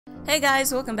Hey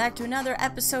guys, welcome back to another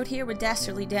episode here with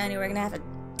Dastardly Dani. We're gonna have a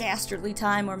dastardly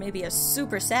time, or maybe a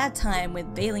super sad time,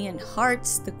 with Valiant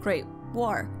Hearts, the Great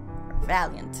War, or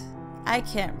Valiant. I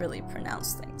can't really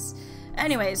pronounce things.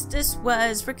 Anyways, this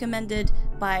was recommended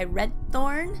by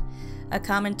RedThorne, a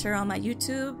commenter on my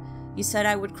YouTube. He said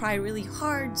I would cry really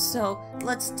hard, so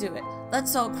let's do it.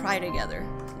 Let's all cry together.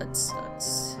 Let's.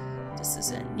 This is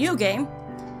a new game.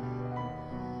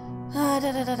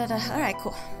 Alright,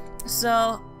 cool.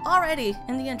 So, already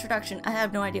in the introduction, I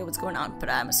have no idea what's going on,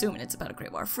 but I'm assuming it's about a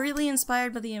Great War. Freely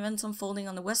inspired by the events unfolding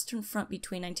on the Western Front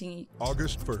between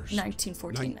August 1st,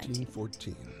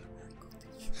 1914.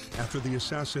 After the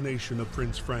assassination of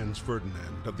Prince Franz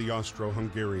Ferdinand of the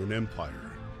Austro-Hungarian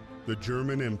Empire, the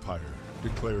German Empire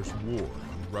declares war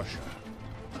on Russia.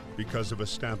 Because of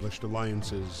established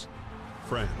alliances,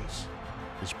 France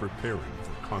is preparing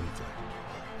for conflict.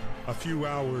 A few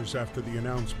hours after the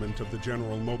announcement of the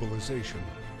general mobilization,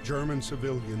 German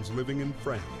civilians living in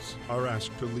France are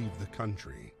asked to leave the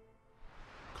country.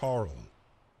 Karl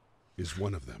is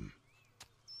one of them.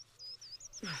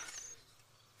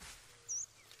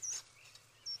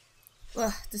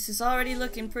 Ugh, this is already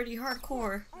looking pretty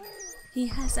hardcore. He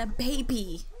has a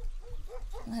baby.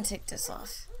 I'm gonna take this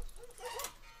off.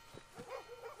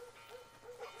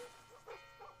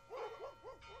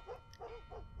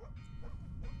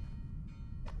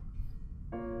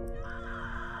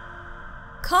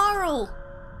 Karl!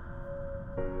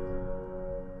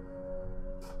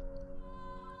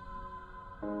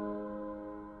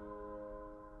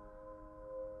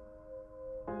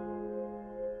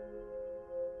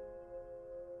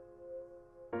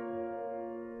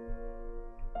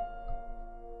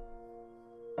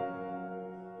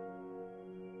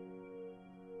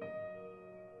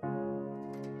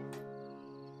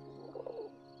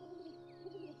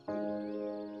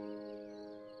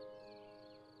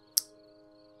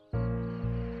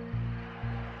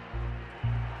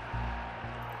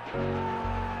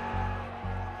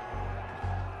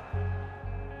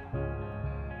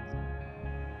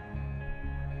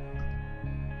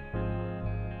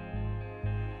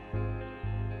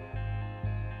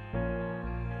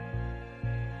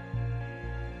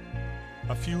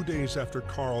 A few days after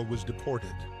Karl was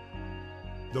deported,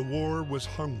 the war was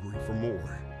hungry for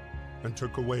more and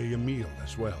took away Emil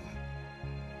as well.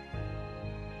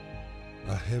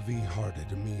 A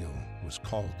heavy-hearted Emil was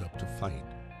called up to fight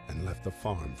and left the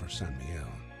farm for Saint Mihiel.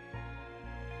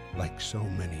 Like so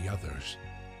many others,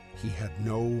 he had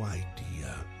no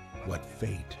idea what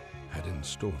fate had in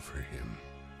store for him.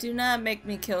 Do not make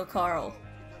me kill Karl.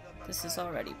 This is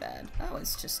already bad. Oh,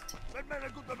 it's just...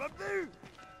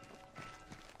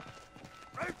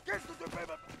 Qu'est-ce que tu fais?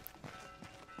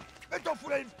 Mais t'en fous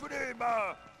là, une foulée,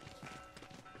 ma...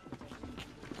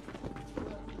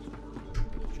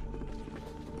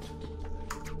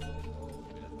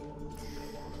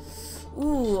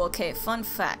 Ooh, okay, fun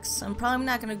facts. I'm probably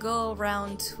not gonna go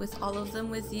around with all of them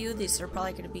with you. These are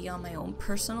probably gonna be on my own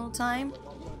personal time.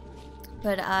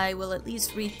 But I will at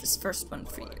least read this first one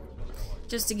for you,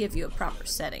 just to give you a proper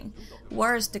setting.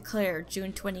 War is declared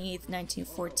June 28,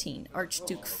 1914.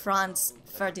 Archduke Franz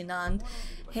Ferdinand,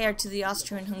 heir to the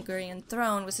Austrian-Hungarian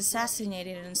throne, was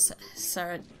assassinated in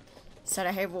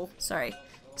Sarajevo. Sorry.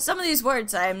 Some of these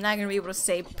words I'm not going to be able to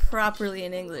say properly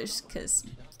in English, because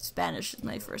Spanish is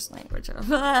my first language.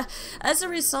 As a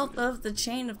result of the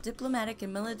chain of diplomatic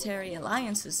and military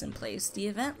alliances in place, the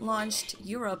event launched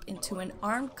Europe into an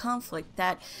armed conflict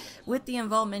that, with the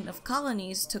involvement of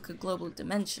colonies, took a global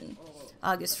dimension.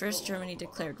 August 1st, Germany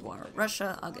declared war on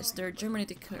Russia. August 3rd, Germany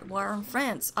declared war on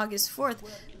France. August 4th,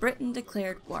 Britain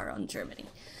declared war on Germany.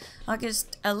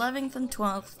 August 11th and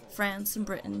 12th, France and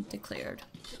Britain declared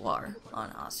war on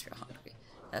Austria-Hungary.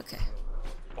 Okay.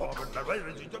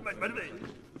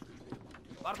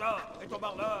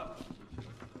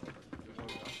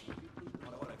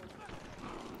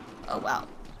 Oh, wow.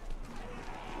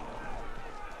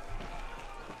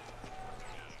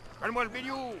 Calme-moi le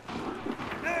bignou!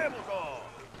 Allez, mon corps!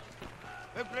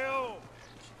 Et Cléo!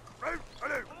 Allez!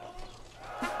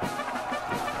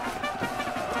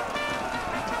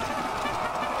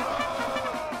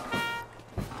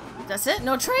 That's it?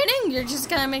 No training? You're just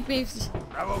gonna make me...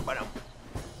 Bravo, madame!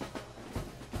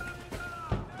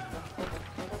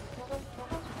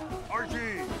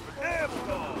 Archie! Allez, mon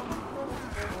corps!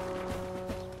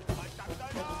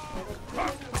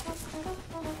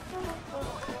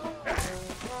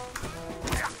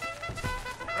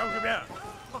 Allonge bien!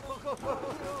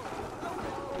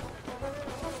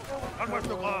 Donne-moi ce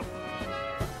gras!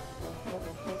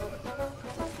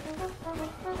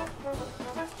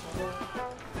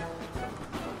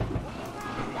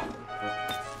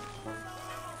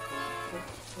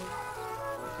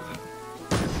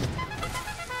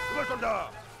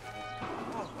 soldat.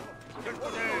 Quel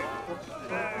poney.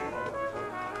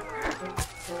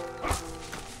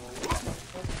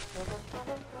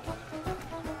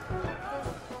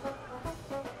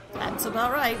 That's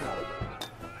about right.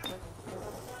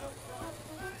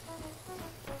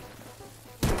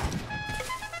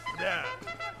 Bien.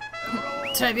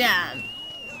 Très bien.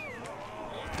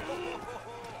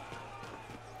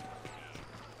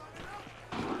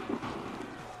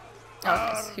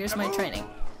 Okay, so here's my training.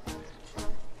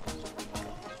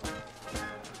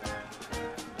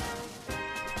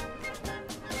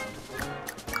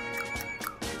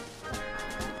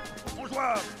 Bonjour.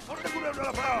 On est gouverne de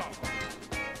la part.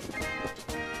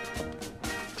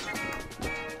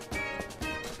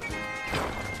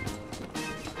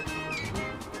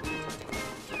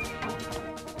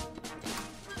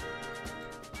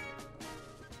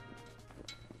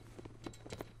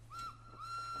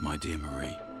 My dear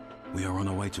Marie, we are on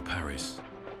our way to Paris.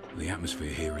 The atmosphere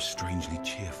here is strangely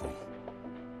cheerful.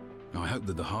 I hope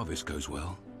that the harvest goes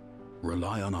well.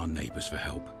 Rely on our neighbors for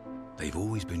help. They've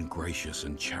always been gracious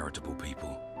and charitable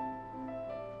people.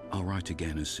 I'll write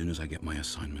again as soon as I get my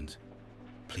assignment.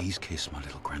 Please kiss my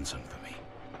little grandson for me.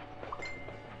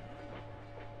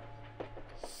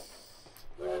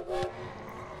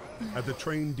 At the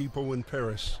train depot in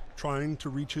Paris, trying to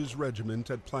reach his regiment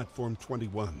at Platform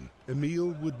 21,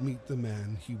 Emile would meet the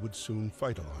man he would soon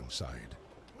fight alongside.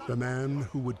 The man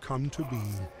who would come to be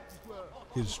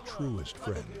his truest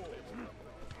friend.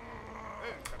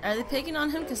 Are they picking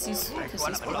on him because he's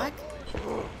black?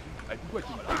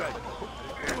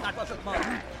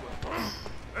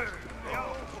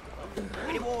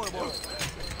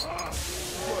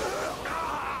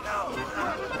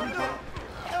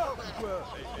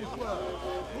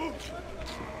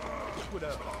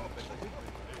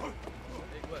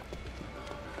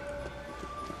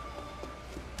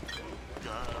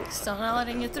 Still not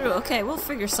letting you through. Okay, we'll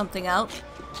figure something out.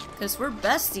 Because we're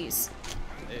besties.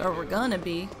 Or we're gonna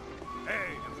be.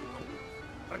 Hey.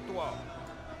 Arrête-toi.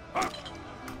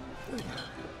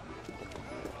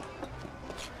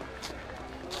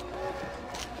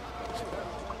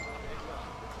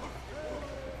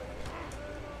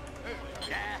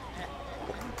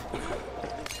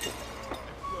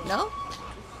 No?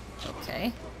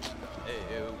 Okay.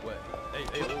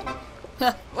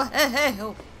 What? Hey,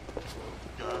 oh.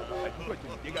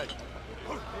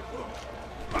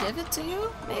 Give it to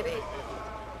you, maybe?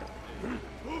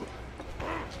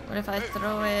 What if I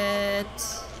throw it?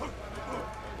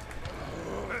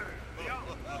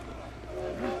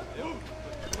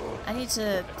 I need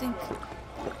to think.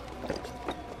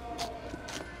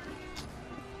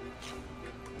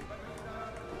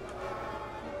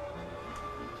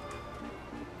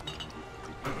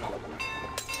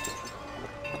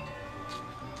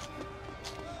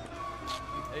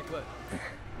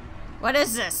 What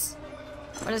is this?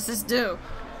 What does this do?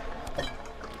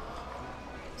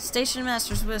 Station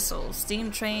master's whistle.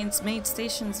 Steam trains made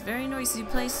stations very noisy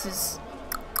places.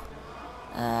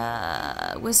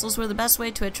 Whistles were the best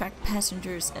way to attract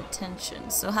passengers' attention.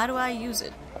 So how do I use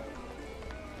it?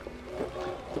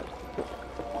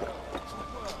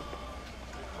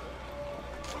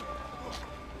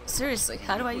 Seriously,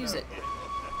 how do I use it?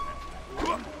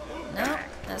 No,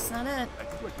 that's not it.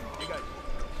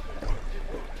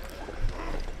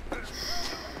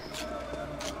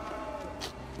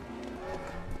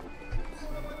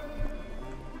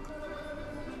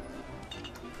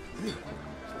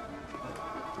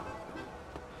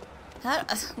 How,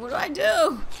 what do I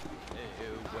do?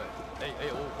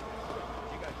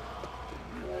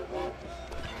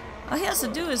 All he has to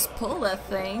do is pull that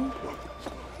thing.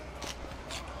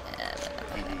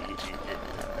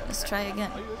 Let's try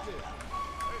again.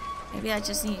 Maybe I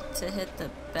just need to hit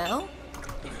the bell?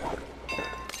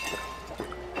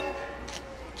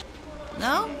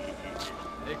 No?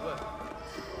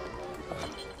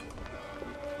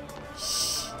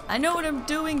 Shh. I know what I'm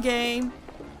doing, game.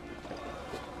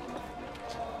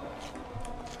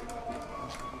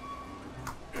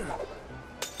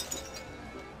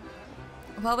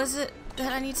 What was it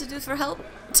that I need to do for help?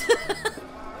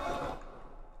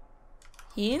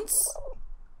 Hints?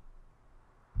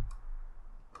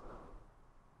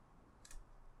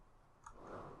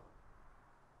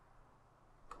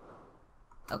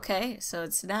 Okay, so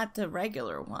it's not the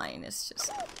regular wine, it's just...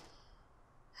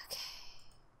 Okay.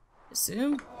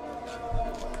 Assume?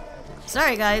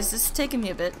 Sorry guys, this is taking me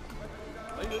a bit.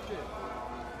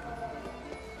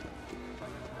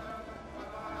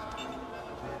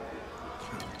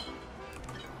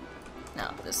 No,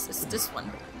 this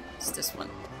one. It's this one.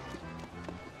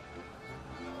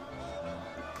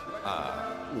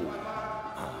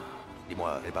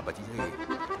 Dis-moi, elle n'est pas baptisée.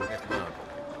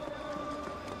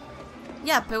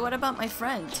 Yeah, but what about my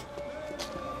friend?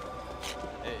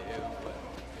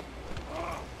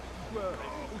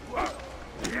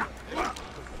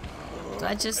 Do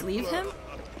I just leave him?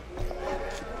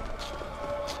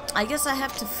 I guess I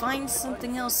have to find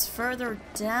something else further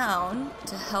down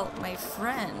to help my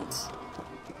friend.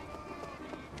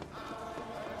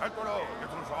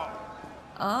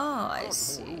 Oh, I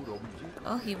see.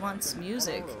 Oh, he wants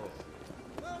music.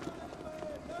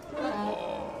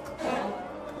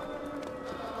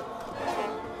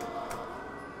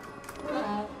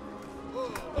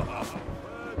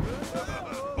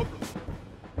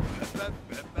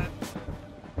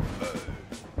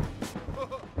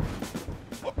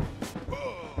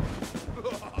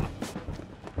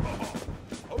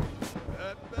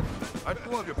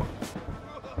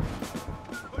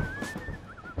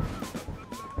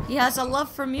 He has a love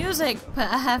for music,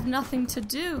 but I have nothing to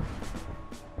do.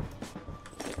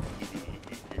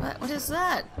 What is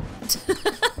that?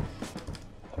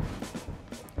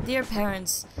 Dear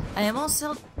parents, I'm all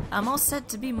set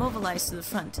to be mobilized to the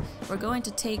front. We're going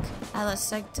to take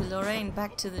Alaseg to Lorraine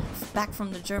back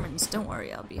from the Germans. Don't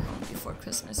worry, I'll be home before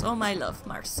Christmas. Oh my love,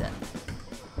 Marcel.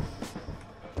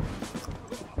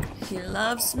 He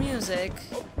loves music.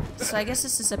 So I guess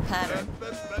this is a pattern.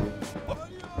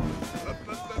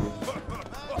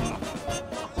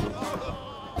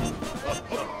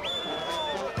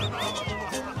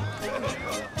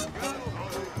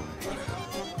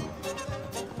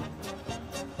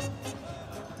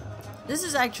 This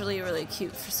is actually really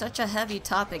cute for such a heavy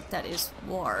topic that is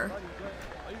war.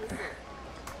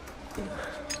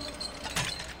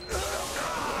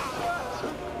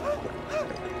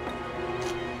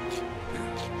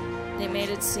 They made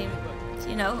it seem,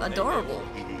 you know, adorable.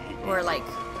 Or like,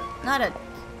 not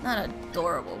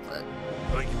adorable, but...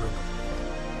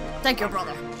 Thank you,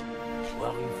 brother.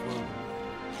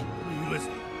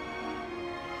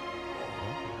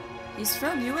 He's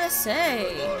from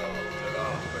USA.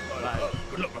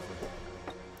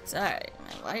 Sorry,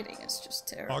 my lighting is just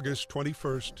terrible. August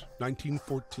 21st,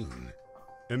 1914.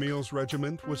 Emil's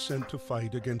regiment was sent to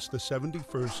fight against the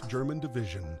 71st German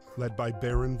Division, led by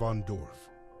Baron von Dorf.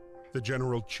 The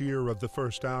general cheer of the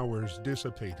first hours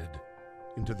dissipated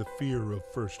into the fear of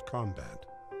first combat.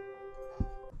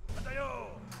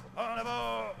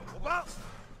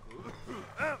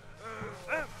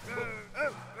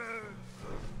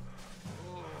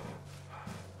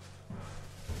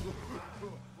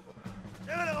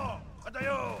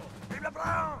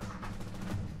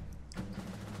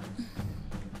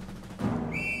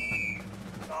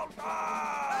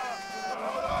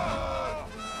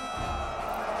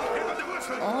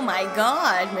 Oh my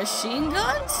god, machine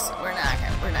guns? We're not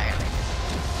gonna make it.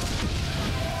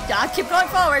 Keep going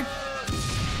forward.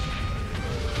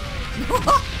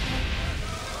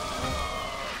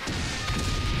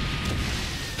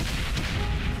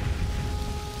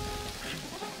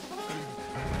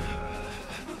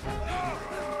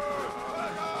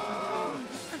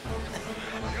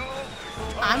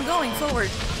 I'm going forward.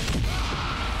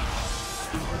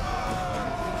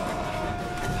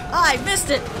 Oh, I missed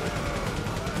it.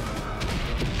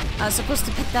 I was supposed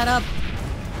to pick that up.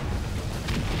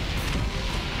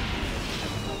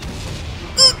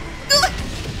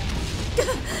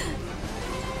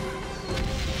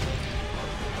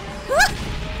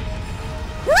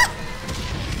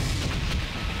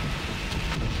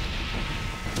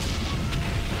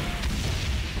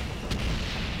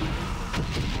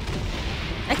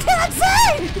 I can't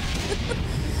see!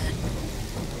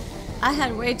 I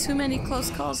had way too many close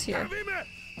calls here.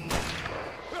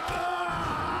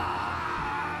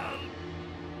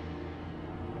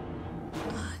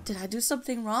 Did I do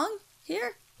something wrong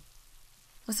here?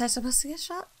 Was I supposed to get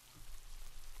shot?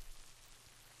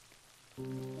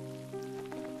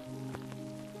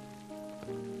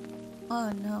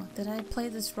 Oh no, did I play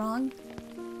this wrong?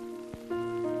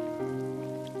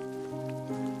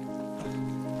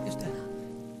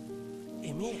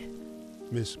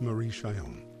 Miss Marie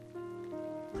Chillon.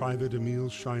 Private Emile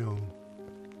Chillon,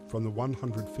 from the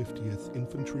 150th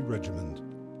Infantry Regiment,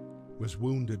 was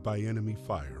wounded by enemy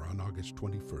fire on August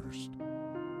 21st.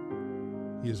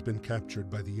 He has been captured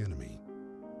by the enemy.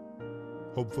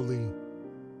 Hopefully,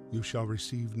 you shall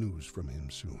receive news from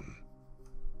him soon.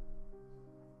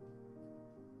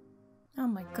 Oh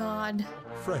my god.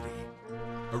 Freddy,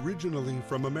 originally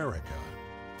from America,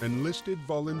 enlisted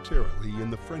voluntarily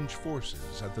in the French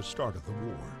forces at the start of the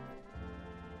war.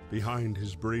 Behind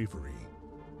his bravery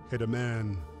hid a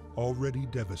man already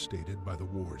devastated by the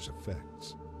war's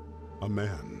effects. A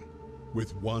man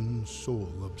with one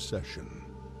sole obsession: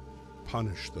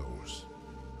 punish those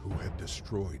who had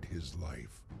destroyed his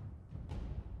life.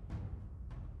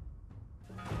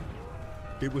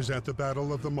 It was at the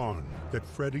Battle of the Marne that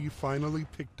Freddy finally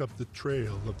picked up the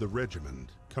trail of the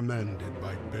regiment commanded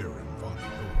by Baron von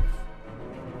Hof.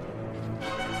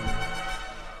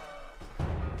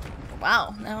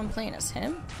 Wow, now I'm playing as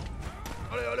him?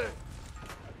 Allez, allez.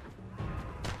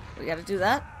 We gotta do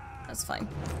that? That's fine.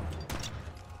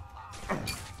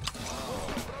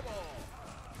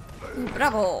 Ooh,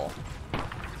 bravo!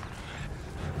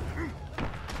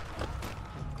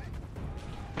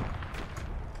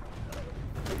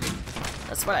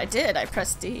 That's what I did. I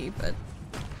pressed D, but...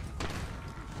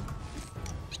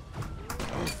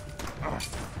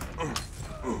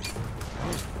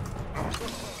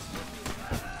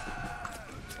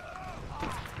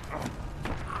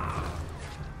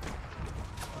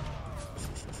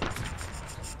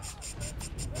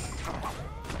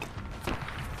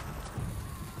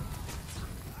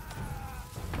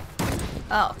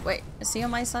 Oh, wait. Is he on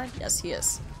my side? Yes, he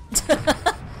is.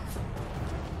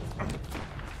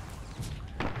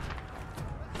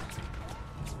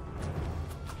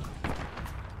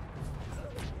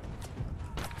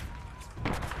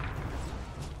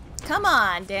 Come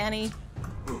on, Dani.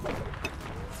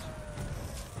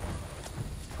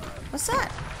 What's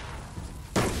that?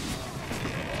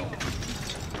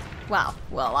 Wow.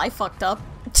 Well, I fucked up.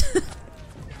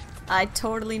 I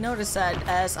totally noticed that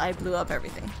as I blew up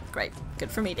everything. Great. Good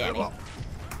for me, Dani.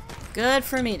 Good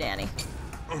for me, Dani.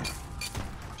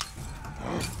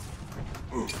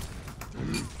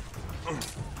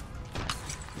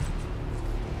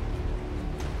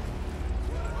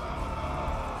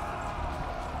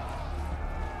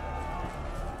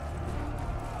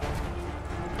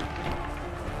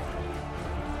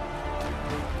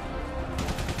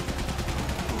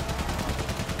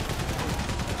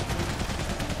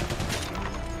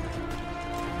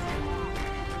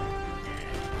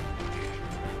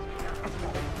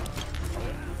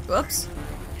 Whoops.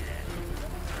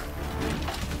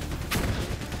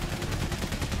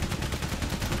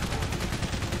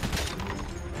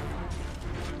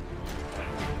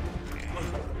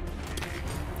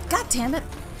 God damn it.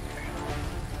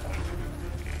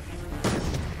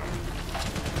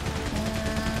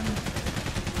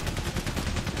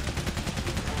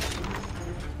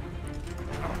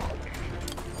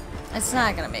 It's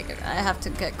not gonna make it. I have to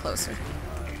get closer.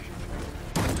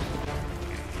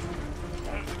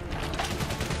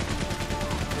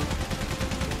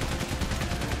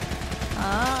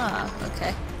 Ah,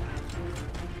 okay.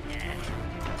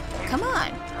 Come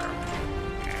on.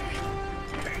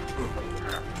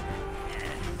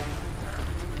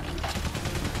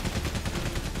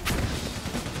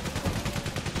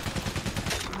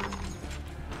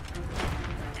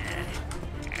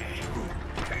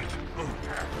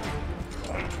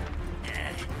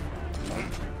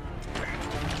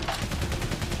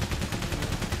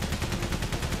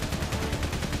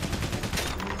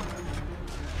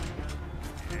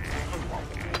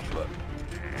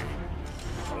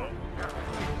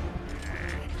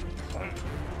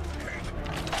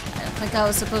 I think I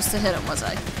was supposed to hit him, was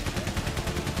I?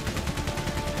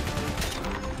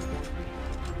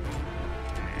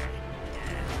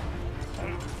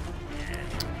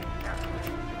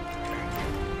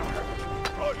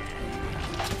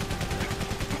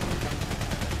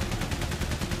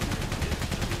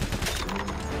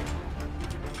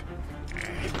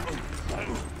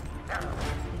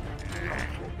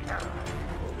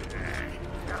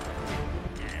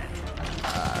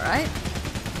 Alright.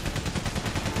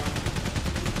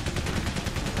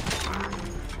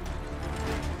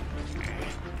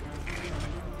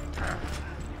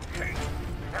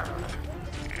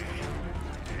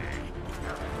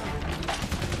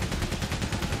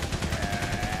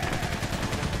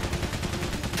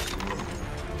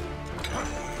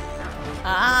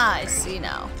 Ah, I see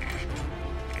now.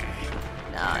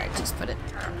 Alright, just put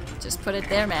it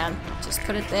there, man. Just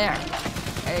put it there.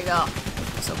 There you go.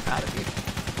 I'm so proud of you.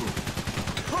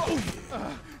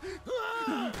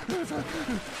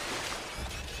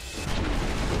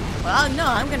 Well, no,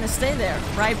 I'm gonna stay there,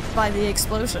 right by the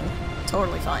explosion.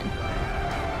 Totally fine.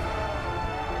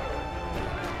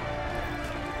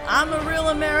 I'm a real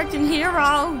American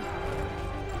hero!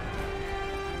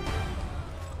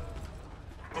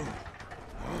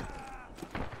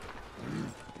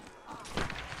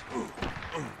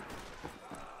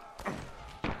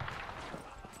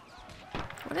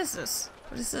 What is this?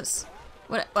 What is this?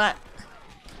 What? What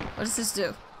does this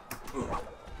do?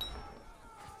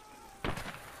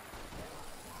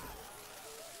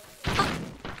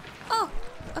 Oh,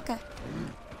 okay.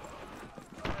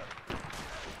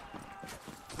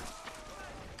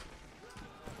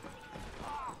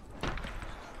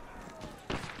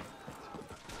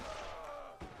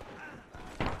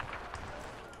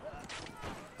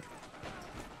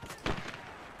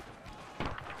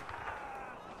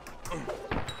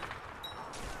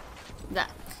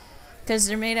 Because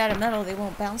they're made out of metal, they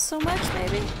won't bounce so much,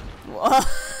 maybe? Whoa.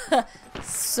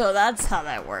 So that's how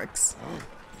that works.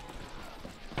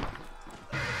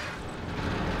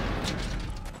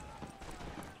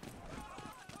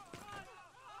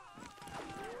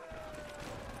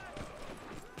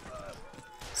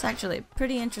 It's actually a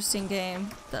pretty interesting game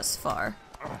thus far.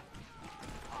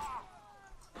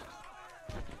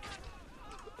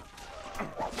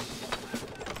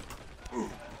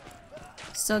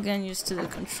 Still getting used to the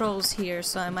controls here,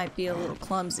 so I might be a little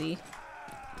clumsy.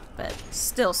 But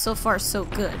still, so far so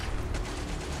good.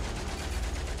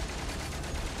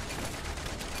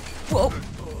 Whoa!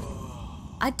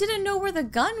 I didn't know where the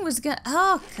gun was gonna—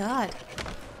 oh god.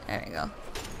 There we go.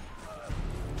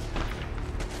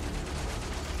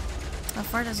 How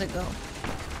far does it go?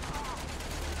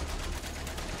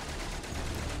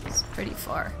 It's pretty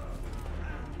far.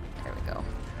 There we go.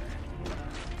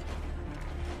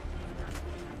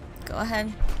 Go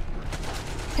ahead.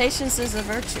 Patience is a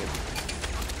virtue.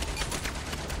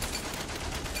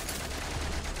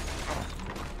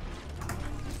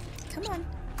 Come on.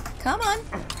 Come on.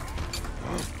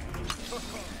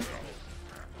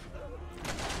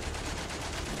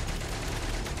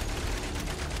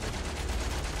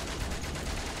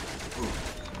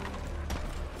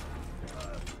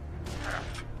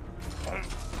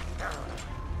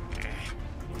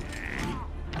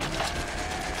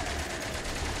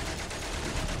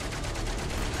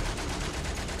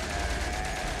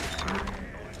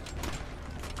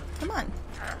 Come on.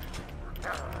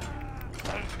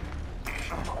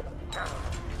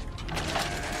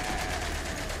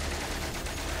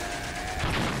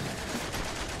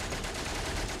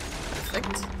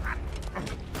 Perfect.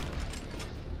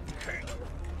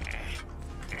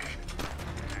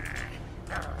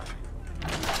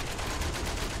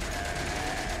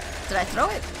 Did I throw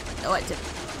it? No, I didn't.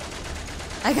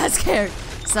 I got scared.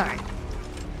 Sorry.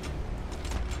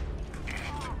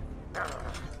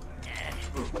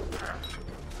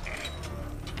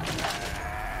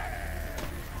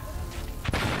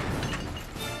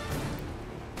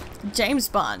 James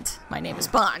Bond. My name is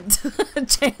Bond.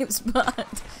 James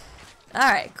Bond.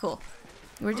 Alright, cool.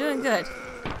 We're doing good.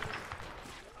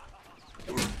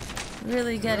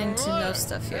 Really getting to know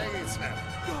stuff here.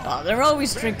 Oh, they're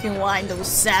always drinking wine, those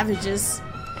savages.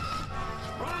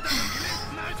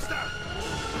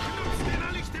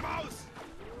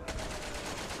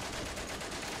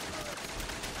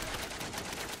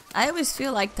 I always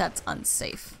feel like that's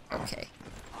unsafe. Okay.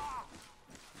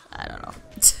 I don't know.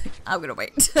 I'm gonna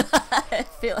wait. I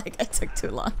feel like I took too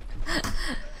long.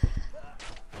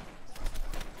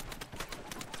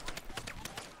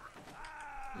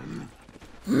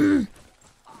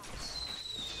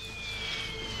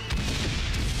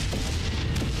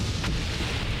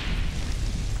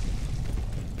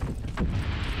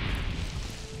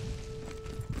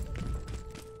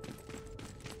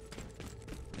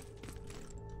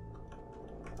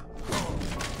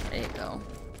 There you go.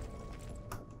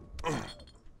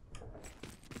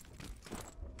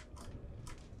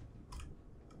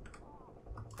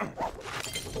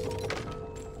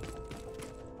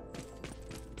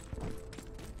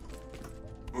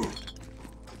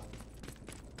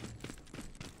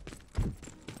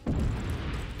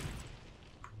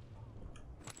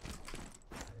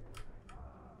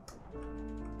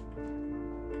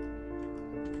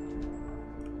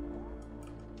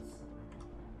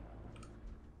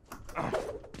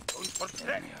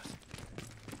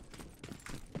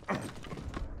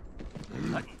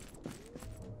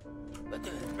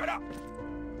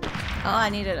 Oh, I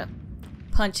needed to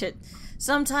punch it.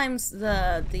 Sometimes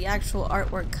the actual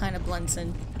artwork kind of blends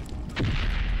in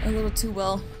a little too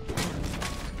well.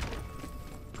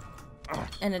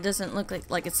 And it doesn't look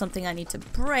like it's something I need to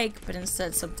break, but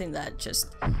instead something that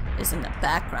just is in the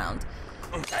background.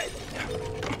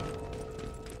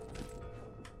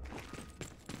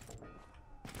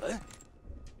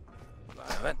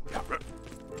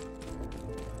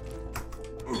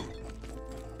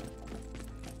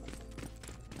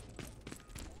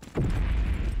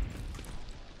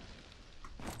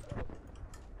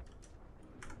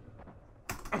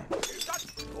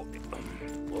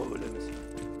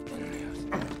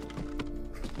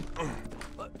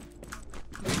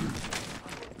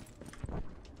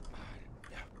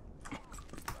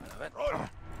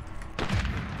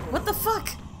 What the fuck?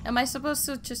 Am I supposed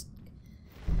to just...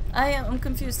 I'm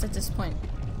confused at this point.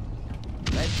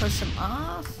 Do I push him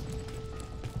off?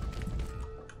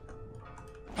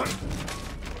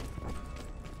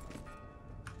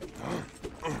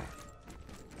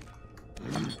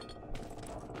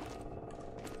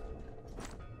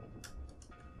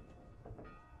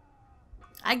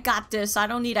 I got this. I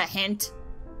don't need a hint.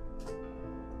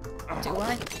 Do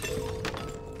I?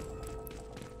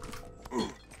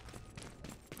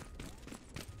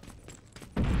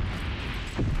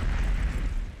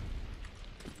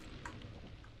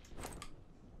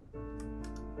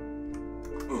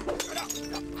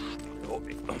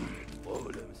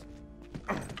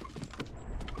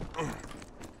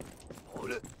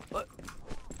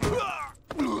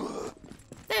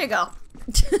 There you go.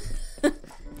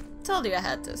 Told you I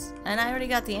had this. And I already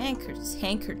got the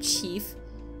handkerchief.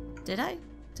 Did I?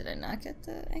 Did I not get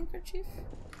the handkerchief?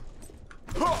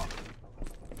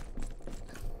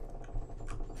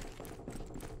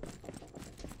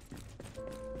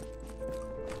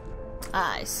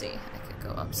 Ah, I see. I could go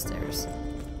upstairs.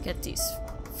 Get these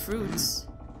fruits.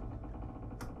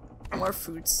 More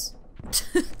fruits.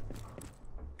 I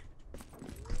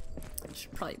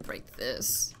should probably break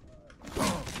this.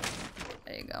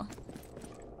 There you go.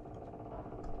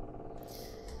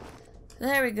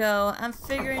 There we go. I'm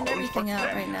figuring everything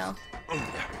out right now.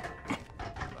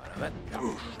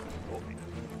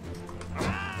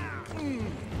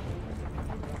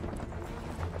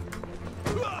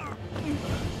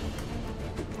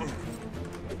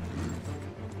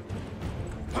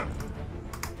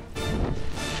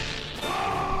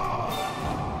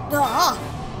 Ah!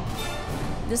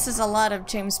 This is a lot of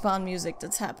James Bond music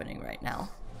that's happening right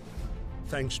now.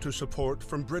 Thanks to support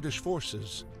from British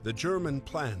forces, the German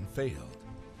plan failed.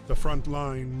 The front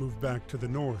line moved back to the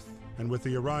north, and with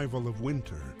the arrival of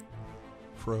winter,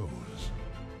 froze.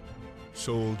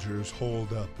 Soldiers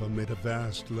holed up amid a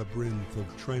vast labyrinth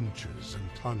of trenches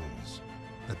and tunnels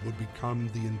that would become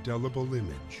the indelible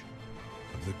image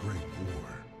of the Great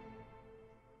War.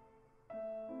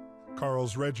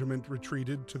 Karl's regiment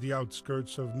retreated to the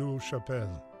outskirts of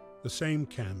Neuve-Chapelle, the same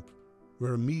camp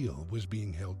where Emile was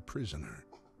being held prisoner.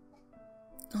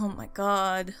 Oh my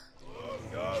god.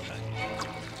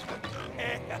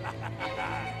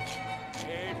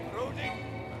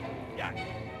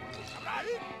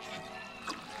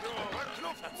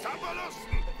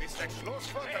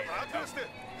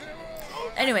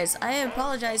 Anyways, I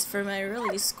apologize for my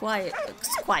really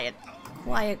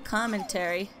quiet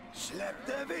commentary.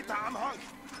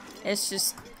 It's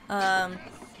just,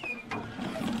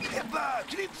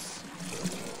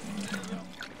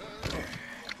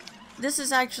 this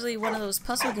is actually one of those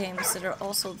puzzle games that are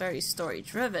also very story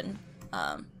driven.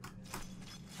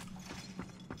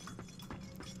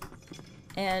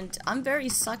 And I'm very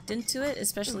sucked into it,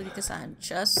 especially because I'm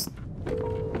just...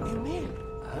 Emile?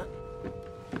 Huh?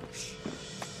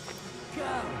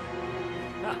 Cow!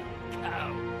 Ah,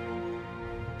 cow!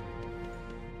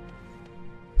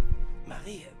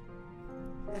 Marie,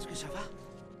 est-ce que ça va?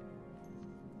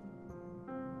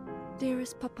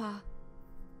 Dearest Papa,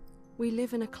 we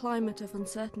live in a climate of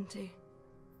uncertainty.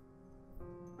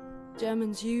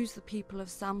 Germans use the people of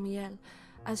Saint-Mihiel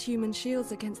as human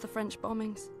shields against the French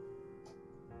bombings.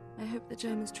 I hope the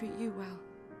Germans treat you well,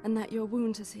 and that your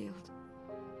wound has healed.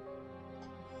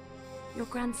 Your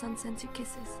grandson sent you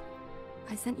kisses.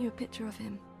 I sent you a picture of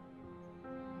him.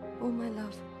 All my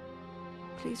love.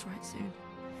 Please write soon.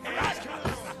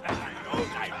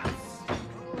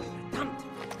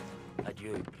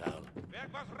 Adieu, Karl.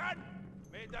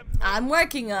 I'm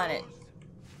working on it.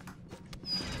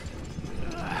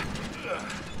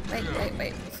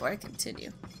 Wait, before I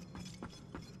continue.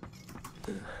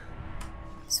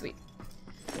 Sweet.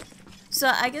 So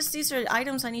I guess these are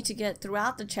items I need to get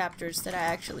throughout the chapters that I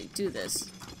actually do this.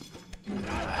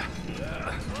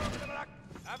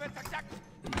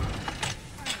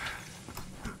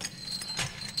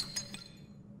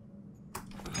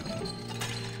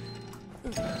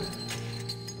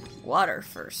 Water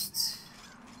first.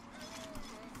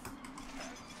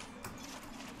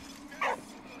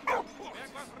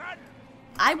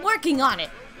 I'm working on it.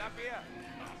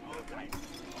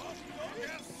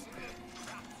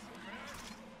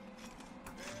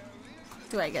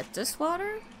 Do I get this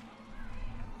water?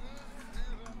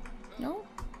 No?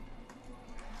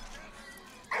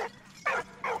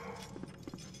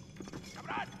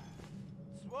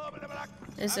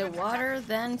 Is it water,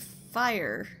 then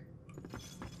fire?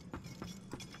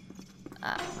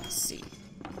 Ah, let's see.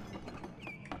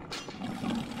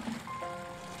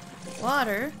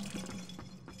 Water.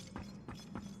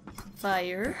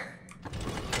 Fire.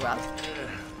 Rough.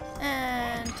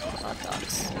 And hot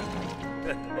dogs.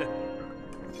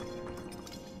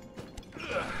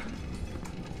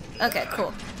 Okay,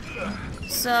 cool.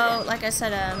 So, like I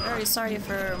said, I'm very sorry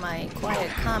for my quiet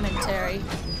commentary.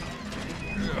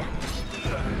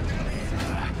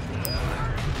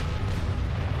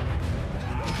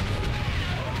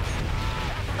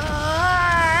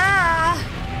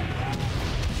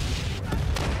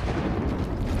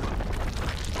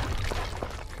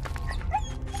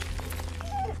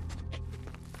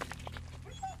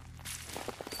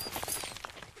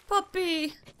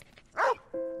 Merci.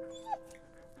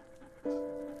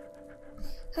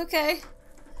 Okay.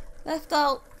 Left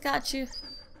alt. Got you.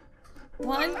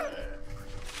 1.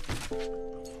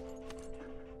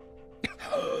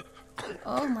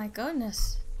 Oh my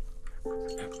goodness.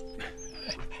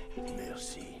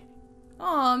 Merci.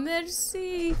 Oh,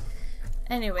 merci.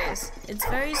 Anyways, it's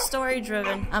very story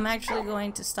driven. I'm actually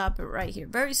going to stop it right here.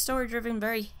 Very story driven,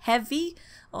 very heavy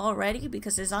already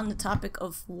because it's on the topic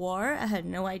of war. I had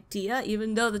no idea,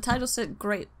 even though the title said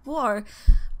Great War.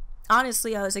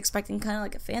 Honestly, I was expecting kind of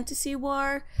like a fantasy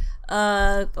war,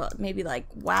 but maybe like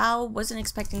WoW. Wasn't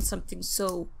expecting something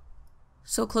so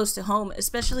close to home,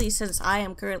 especially since I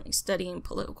am currently studying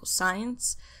political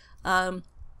science.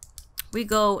 We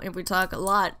go and we talk a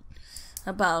lot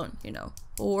about, you know,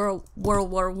 World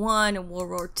War I and World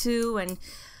War II and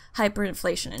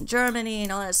hyperinflation in Germany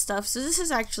and all that stuff. So this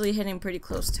is actually hitting pretty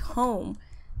close to home.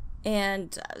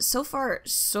 And so far,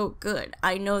 so good.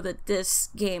 I know that this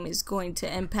game is going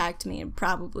to impact me in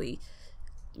probably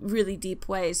really deep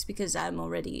ways because I'm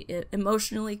already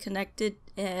emotionally connected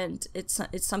and it's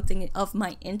something of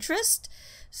my interest.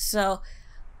 So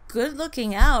good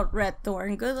looking out,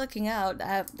 RedThorne. Good looking out.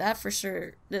 That for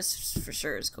sure. This for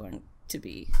sure is going to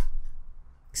be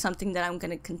something that I'm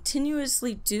going to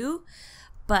continuously do.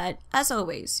 But as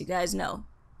always, you guys know,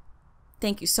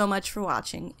 thank you so much for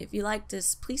watching. If you like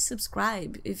this, please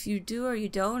subscribe. If you do or you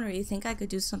don't, or you think I could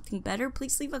do something better,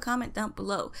 please leave a comment down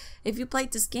below. If you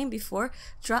played this game before,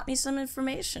 drop me some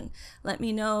information. Let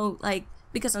me know, like,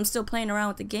 because I'm still playing around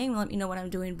with the game, let me know what I'm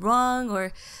doing wrong,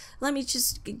 or let me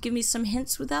just give me some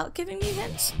hints without giving me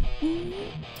hints.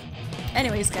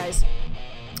 Anyways, guys,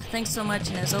 thanks so much,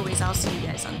 and as always, I'll see you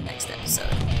guys on the next episode.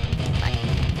 Bye.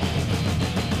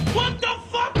 What the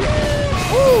fuck?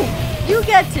 Ooh! You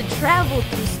get to travel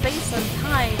through space and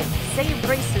time, save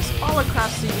races all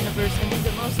across the universe, and be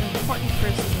the most important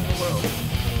person in the world.